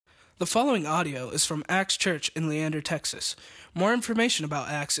The following audio is from Axe Church in Leander, Texas. More information about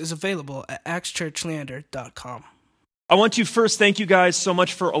Axe is available at axechurchleander.com. I want to first thank you guys so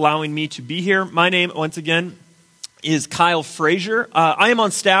much for allowing me to be here. My name, once again, is Kyle Frazier. I am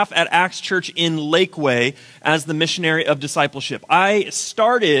on staff at Axe Church in Lakeway as the missionary of discipleship. I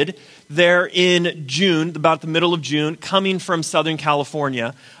started there in June, about the middle of June, coming from Southern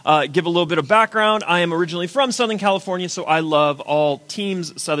California. Give a little bit of background. I am originally from Southern California, so I love all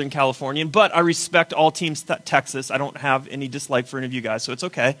teams Southern Californian, but I respect all teams Texas. I don't have any dislike for any of you guys, so it's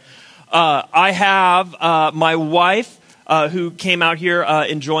okay. I have my wife, who came out here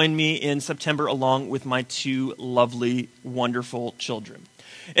and joined me in September along with my two lovely, wonderful children.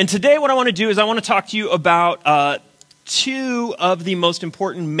 And today what I want to do is I want to talk to you about two of the most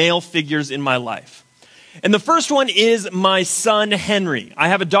important male figures in my life. And the first one is my son, Henry. I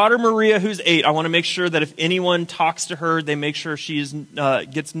have a daughter, Maria, who's 8. I want to make sure that if anyone talks to her, they make sure she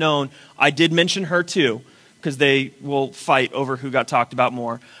gets known. I did mention her too, because they will fight over who got talked about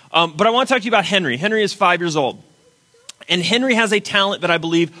more. But I want to talk to you about Henry. Henry is 5 years old. And Henry has a talent that I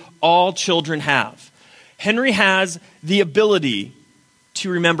believe all children have. Henry has the ability to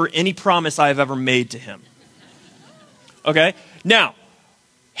remember any promise I have ever made to him. Okay? Now,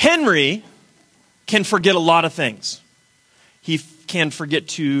 Henry can forget a lot of things. He can forget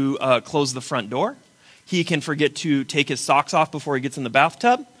to close the front door. He can forget to take his socks off before he gets in the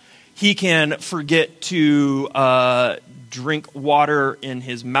bathtub. He can forget to drink water in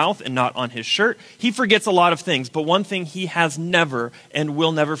his mouth and not on his shirt. He forgets a lot of things, but one thing he has never and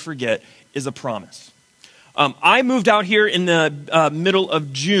will never forget is a promise. I moved out here in the middle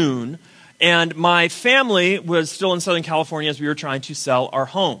of June, and my family was still in Southern California as we were trying to sell our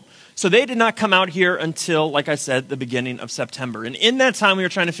home. So they did not come out here until, like I said, the beginning of September. And in that time, we were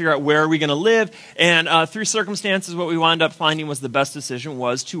trying to figure out where are we going to live. And through circumstances, what we wound up finding was the best decision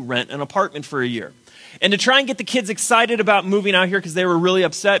was to rent an apartment for a year. And to try and get the kids excited about moving out here because they were really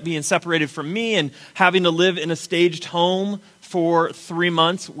upset being separated from me and having to live in a staged home for 3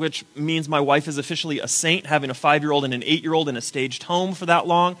 months, which means my wife is officially a saint, having a 5-year-old and an 8-year-old in a staged home for that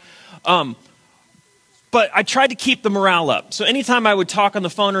long. But I tried to keep the morale up. So anytime I would talk on the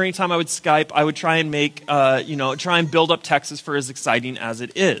phone or anytime I would Skype, I would try and try and build up Texas for as exciting as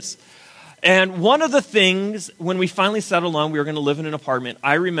it is. And one of the things, when we finally settled on we were going to live in an apartment,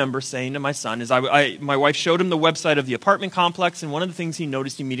 I remember saying to my son, my wife showed him the website of the apartment complex, and one of the things he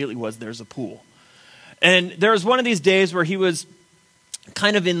noticed immediately was there's a pool. And there was one of these days where he was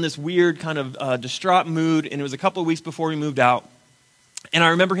kind of in this weird kind of distraught mood, and it was a couple of weeks before we moved out. And I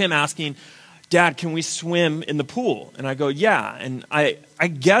remember him asking, "Dad, can we swim in the pool?" And I go, "Yeah." And I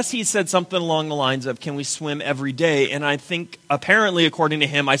guess he said something along the lines of, "Can we swim every day?" And I think, apparently, according to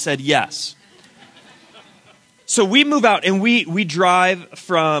him, I said yes. So we move out, and we drive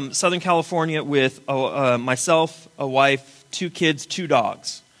from Southern California with myself, a wife, 2 kids, 2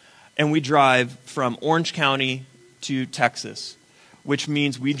 dogs. And we drive from Orange County to Texas, which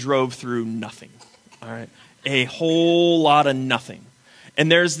means we drove through nothing. All right, a whole lot of nothing. And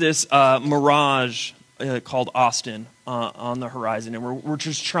there's this mirage called Austin on the horizon, and we're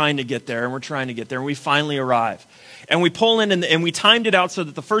just trying to get there, and we finally arrive. And we pull in, and we timed it out so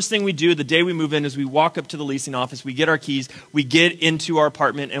that the first thing we do the day we move in is we walk up to the leasing office, we get our keys, we get into our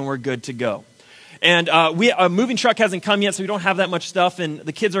apartment, and we're good to go. And a moving truck hasn't come yet, so we don't have that much stuff, and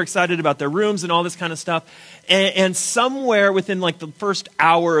the kids are excited about their rooms and all this kind of stuff. And somewhere within like the first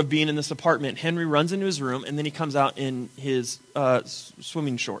hour of being in this apartment, Henry runs into his room, and then he comes out in his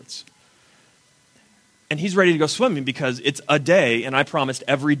swimming shorts. And he's ready to go swimming because it's a day, and I promised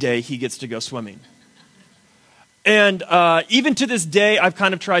every day he gets to go swimming. And even to this day, I've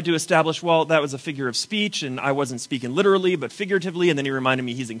kind of tried to establish, well, that was a figure of speech, and I wasn't speaking literally, but figuratively. And then he reminded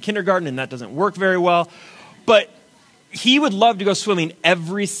me he's in kindergarten, and that doesn't work very well. But he would love to go swimming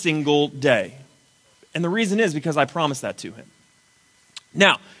every single day. And the reason is because I promised that to him.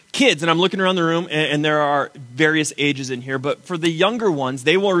 Now, kids, and I'm looking around the room, and there are various ages in here, but for the younger ones,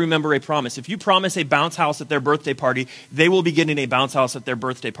 they will remember a promise. If you promise a bounce house at their birthday party, they will be getting a bounce house at their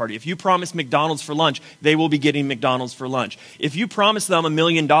birthday party. If you promise McDonald's for lunch, they will be getting McDonald's for lunch. If you promise them $1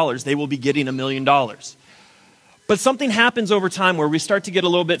 million, they will be getting $1 million. But something happens over time where we start to get a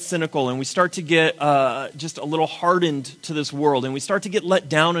little bit cynical, and we start to get just a little hardened to this world, and we start to get let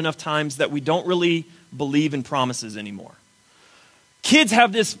down enough times that we don't really believe in promises anymore. Kids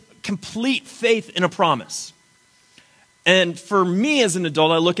have this complete faith in a promise. And for me as an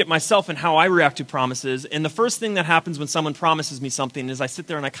adult, I look at myself and how I react to promises. And the first thing that happens when someone promises me something is I sit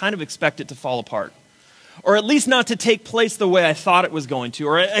there and I kind of expect it to fall apart. or at least not to take place the way I thought it was going to,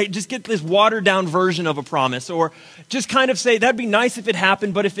 or I just get this watered down version of a promise, or just kind of say, that'd be nice if it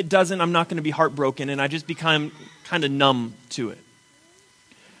happened, but if it doesn't, I'm not going to be heartbroken, and I just become kind of numb to it.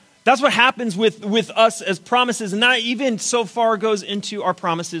 That's what happens with us as promises, and that even so far goes into our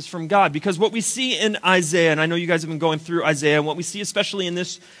promises from God, because what we see in Isaiah, and I know you guys have been going through Isaiah, and what we see especially in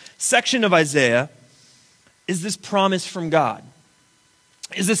this section of Isaiah is this promise from God.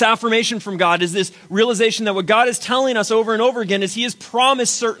 Is this affirmation from God, is this realization that what God is telling us over and over again is he has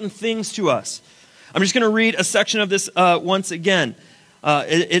promised certain things to us. I'm just going to read a section of this once again.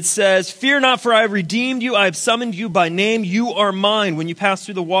 It says, "Fear not, for I have redeemed you. I have summoned you by name. You are mine. When you pass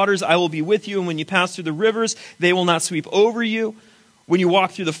through the waters, I will be with you. And when you pass through the rivers, they will not sweep over you. When you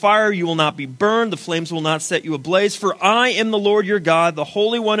walk through the fire, you will not be burned. The flames will not set you ablaze. For I am the Lord your God, the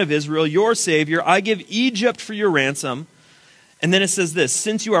Holy One of Israel, your Savior. I give Egypt for your ransom." And then it says this,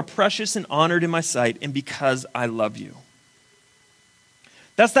 "Since you are precious and honored in my sight, and because I love you."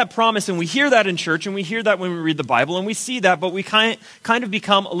 That's that promise, and we hear that in church, and we hear that when we read the Bible, and we see that, but we kind of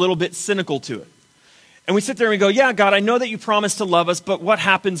become a little bit cynical to it. And we sit there and we go, yeah, God, I know that you promised to love us, but what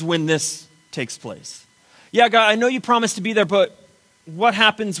happens when this takes place? Yeah, God, I know you promised to be there, but what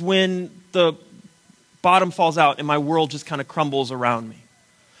happens when the bottom falls out and my world just kind of crumbles around me?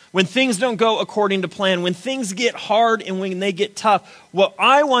 When things don't go according to plan, when things get hard and when they get tough, what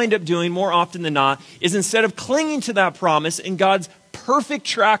I wind up doing more often than not is instead of clinging to that promise and God's perfect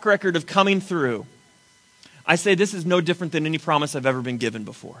track record of coming through, I say this is no different than any promise I've ever been given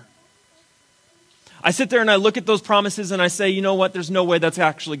before. I sit there and I look at those promises and I say, you know what, there's no way that's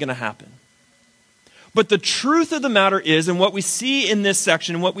actually going to happen. But the truth of the matter is, and what we see in this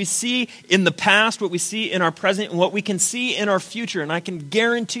section, and what we see in the past, what we see in our present, and what we can see in our future, and I can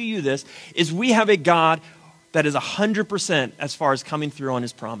guarantee you this, is we have a God that is 100% as far as coming through on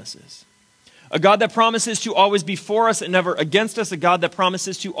his promises. A God that promises to always be for us and never against us. A God that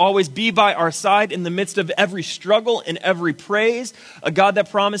promises to always be by our side in the midst of every struggle and every praise. A God that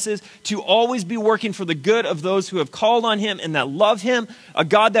promises to always be working for the good of those who have called on him and that love him. A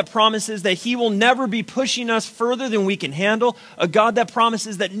God that promises that he will never be pushing us further than we can handle. A God that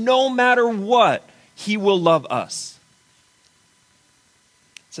promises that no matter what, he will love us.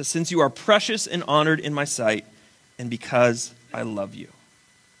 It says, "Since you are precious and honored in my sight, and because I love you."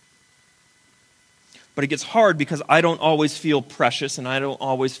 But it gets hard because I don't always feel precious and I don't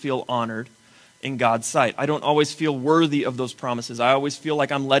always feel honored in God's sight. I don't always feel worthy of those promises. I always feel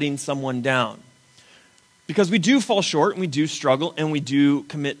like I'm letting someone down. Because we do fall short and we do struggle and we do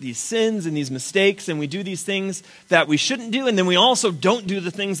commit these sins and these mistakes and we do these things that we shouldn't do, and then we also don't do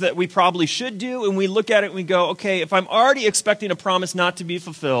the things that we probably should do, and we look at it and we go, okay, if I'm already expecting a promise not to be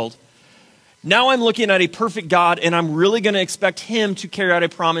fulfilled, now I'm looking at a perfect God, and I'm really going to expect him to carry out a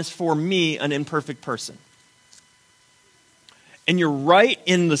promise for me, an imperfect person. And you're right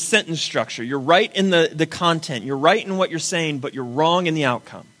in the sentence structure. You're right in the content. You're right in what you're saying, but you're wrong in the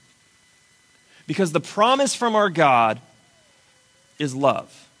outcome. Because the promise from our God is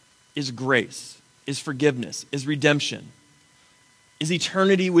love, is grace, is forgiveness, is redemption, is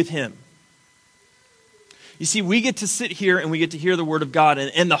eternity with him. You see, we get to sit here and we get to hear the word of God.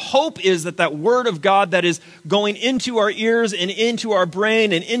 And the hope is that that word of God that is going into our ears and into our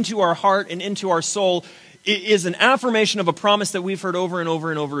brain and into our heart and into our soul is an affirmation of a promise that we've heard over and over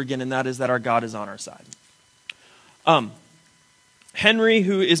and over again, and that is that our God is on our side. Henry,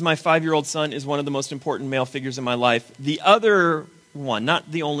 who is my 5-year-old son, is one of the most important male figures in my life. The other one,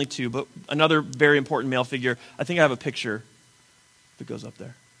 not the only two, but another very important male figure, I think I have a picture that goes up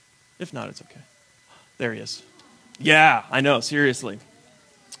there. If not, it's okay. There he is. Yeah, I know, seriously.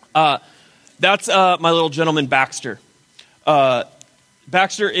 That's my little gentleman, Baxter.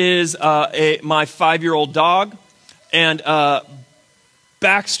 Baxter is my 5-year-old dog, and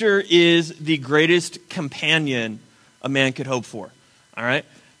Baxter is the greatest companion a man could hope for. All right?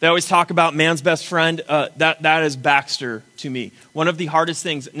 They always talk about man's best friend. That is Baxter to me. One of the hardest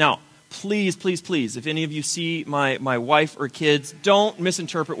things. Now, please, please, please, if any of you see my wife or kids, don't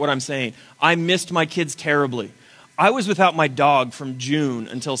misinterpret what I'm saying. I missed my kids terribly. I was without my dog from June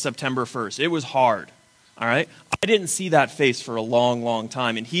until September 1st. It was hard, all right? I didn't see that face for a long, long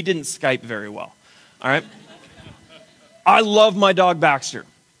time, and he didn't Skype very well, all right? I love my dog, Baxter.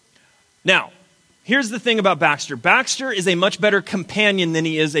 Now, here's the thing about Baxter. Baxter is a much better companion than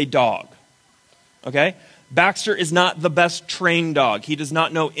he is a dog, okay? Baxter is not the best trained dog. He does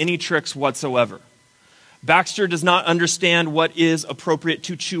not know any tricks whatsoever. Baxter does not understand what is appropriate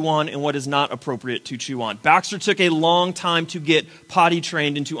to chew on and what is not appropriate to chew on. Baxter took a long time to get potty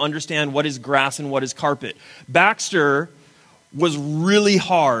trained and to understand what is grass and what is carpet. Baxter was really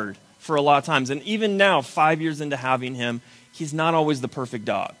hard for a lot of times. And even now, 5 years into having him, he's not always the perfect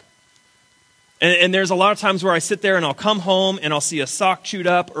dog. And there's a lot of times where I sit there and I'll come home and I'll see a sock chewed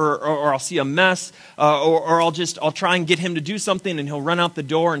up or I'll see a mess or I'll try and get him to do something and he'll run out the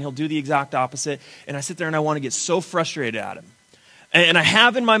door and he'll do the exact opposite. And I sit there and I want to get so frustrated at him. And I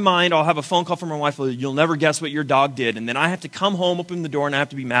have in my mind, I'll have a phone call from my wife, you'll never guess what your dog did. And then I have to come home, open the door, and I have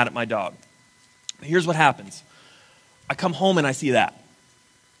to be mad at my dog. Here's what happens. I come home and I see that.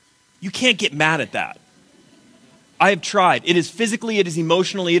 You can't get mad at that. I have tried. It is physically, it is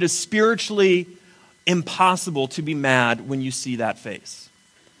emotionally, it is spiritually impossible to be mad when you see that face.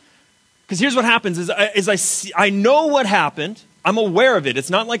 Because here's what happens is I know what happened. I'm aware of it.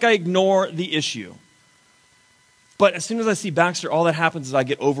 It's not like I ignore the issue. But as soon as I see Baxter, all that happens is I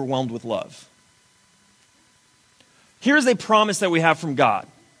get overwhelmed with love. Here's a promise that we have from God.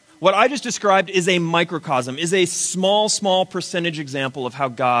 What I just described is a microcosm, is a small percentage example of how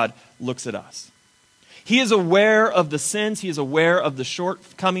God looks at us. He is aware of the sins. He is aware of the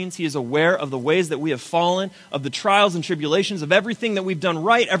shortcomings. He is aware of the ways that we have fallen, of the trials and tribulations, of everything that we've done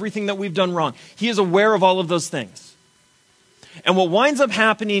right, everything that we've done wrong. He is aware of all of those things. And what winds up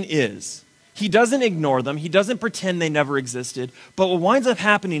happening is, he doesn't ignore them. He doesn't pretend they never existed. But what winds up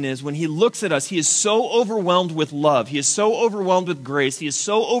happening is when he looks at us, he is so overwhelmed with love. He is so overwhelmed with grace. He is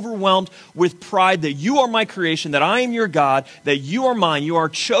so overwhelmed with pride that you are my creation, that I am your God, that you are mine. You are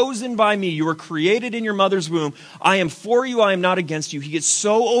chosen by me. You were created in your mother's womb. I am for you. I am not against you. He gets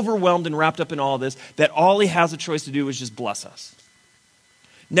so overwhelmed and wrapped up in all this that all he has a choice to do is just bless us.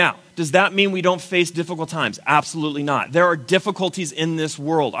 Now, does that mean we don't face difficult times? Absolutely not. There are difficulties in this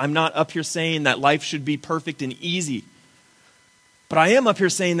world. I'm not up here saying that life should be perfect and easy. But I am up here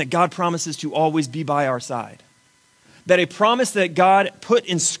saying that God promises to always be by our side. That a promise that God put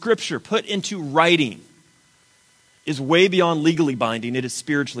in Scripture, put into writing, is way beyond legally binding. It is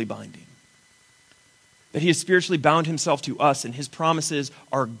spiritually binding. That he has spiritually bound himself to us, and his promises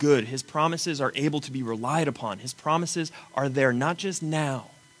are good. His promises are able to be relied upon. His promises are there not just now,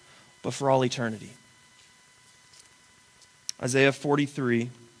 but for all eternity. Isaiah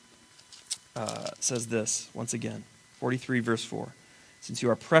 43 says this, once again, 43 verse 4. Since you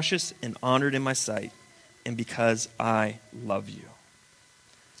are precious and honored in my sight, and because I love you.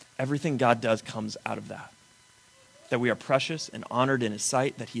 Everything God does comes out of that. That we are precious and honored in his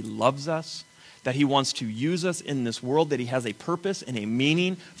sight, that he loves us, that he wants to use us in this world, that he has a purpose and a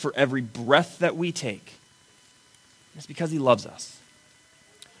meaning for every breath that we take. It's because he loves us.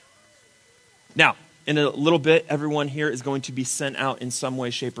 Now, in a little bit, everyone here is going to be sent out in some way,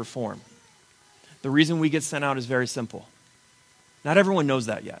 shape, or form. The reason we get sent out is very simple. Not everyone knows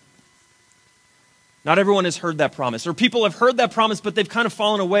that yet. Not everyone has heard that promise. Or people have heard that promise, but they've kind of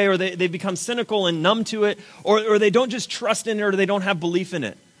fallen away, or they've become cynical and numb to it, or they don't just trust in it, or they don't have belief in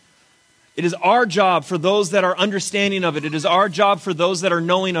it. It is our job for those that are understanding of it. It is our job for those that are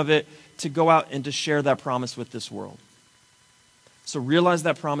knowing of it to go out and to share that promise with this world. So realize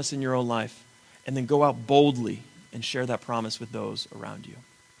that promise in your own life, and then go out boldly and share that promise with those around you.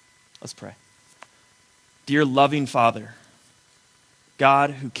 Let's pray. Dear loving Father, God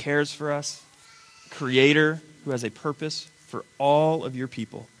who cares for us, Creator who has a purpose for all of your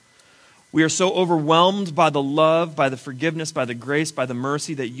people, we are so overwhelmed by the love, by the forgiveness, by the grace, by the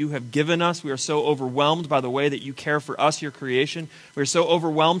mercy that you have given us. We are so overwhelmed by the way that you care for us, your creation. We are so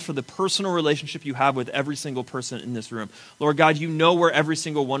overwhelmed for the personal relationship you have with every single person in this room. Lord God, you know where every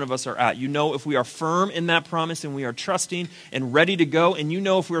single one of us are at. You know if we are firm in that promise and we are trusting and ready to go. And you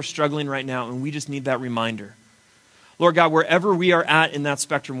know if we are struggling right now and we just need that reminder. Lord God, wherever we are at in that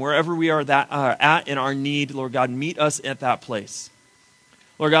spectrum, wherever we are at in our need, Lord God, meet us at that place.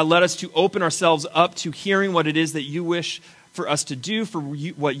 Lord God, let us to open ourselves up to hearing what it is that you wish for us to do, for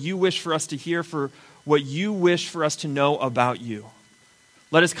what you wish for us to hear, for what you wish for us to know about you.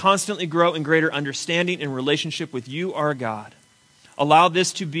 Let us constantly grow in greater understanding and relationship with you, our God. Allow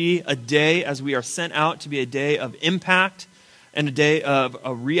this to be a day as we are sent out to be a day of impact and a day of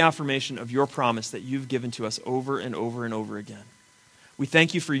a reaffirmation of your promise that you've given to us over and over and over again. We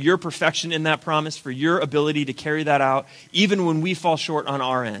thank you for your perfection in that promise, for your ability to carry that out, even when we fall short on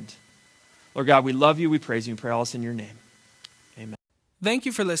our end. Lord God, we love you, we praise you, and pray all this in your name. Amen. Thank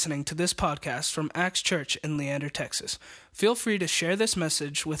you for listening to this podcast from Acts Church in Leander, Texas. Feel free to share this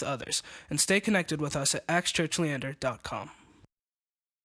message with others and stay connected with us at actschurchleander.com.